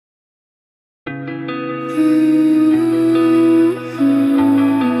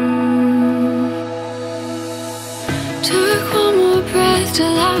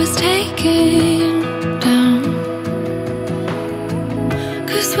breaking down.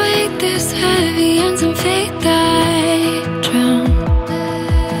 'Cause weight this heavy and some faith I drown.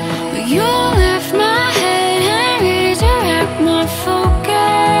 But you left my head and redirect my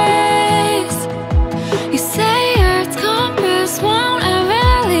focus. You say Earth's compass won't ever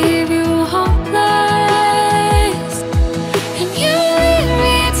leave you hopeless, and you lead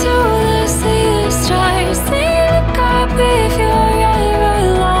me to the sea of stars. They look up if you're ever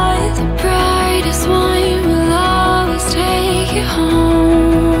alive. The brightest one will always take you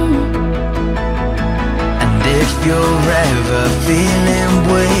home. And if you're ever feeling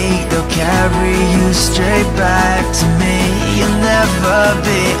weak, they'll carry you straight back to me. You'll never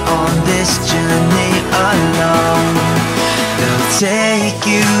be on this journey alone. They'll take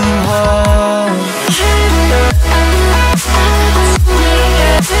you home.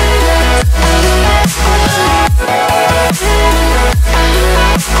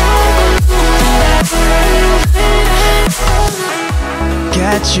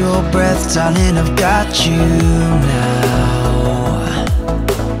 Catch your breath, darling, I've got you now.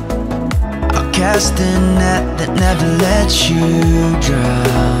 I'll cast a net that never lets you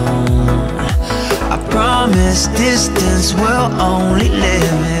drown. I promise distance will only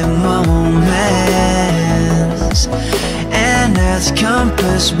live in moments, and Earth's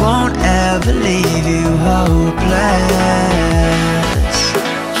compass won't ever leave you hopeless.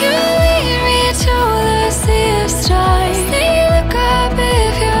 You lead me to the sea of stars. They look up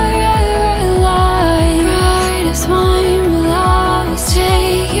if you're ever alive. Brightest one will always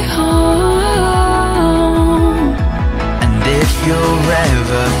take you home. And if you're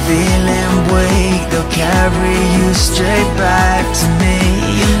ever feeling weak, they'll carry you straight back to me.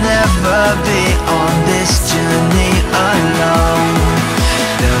 You'll never be on this journey alone.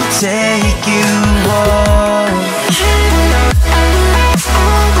 They'll take you home.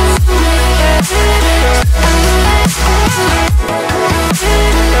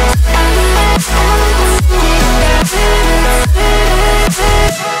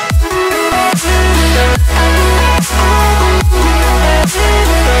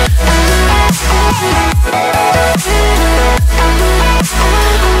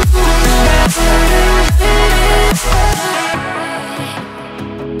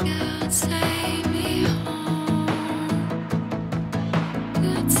 God save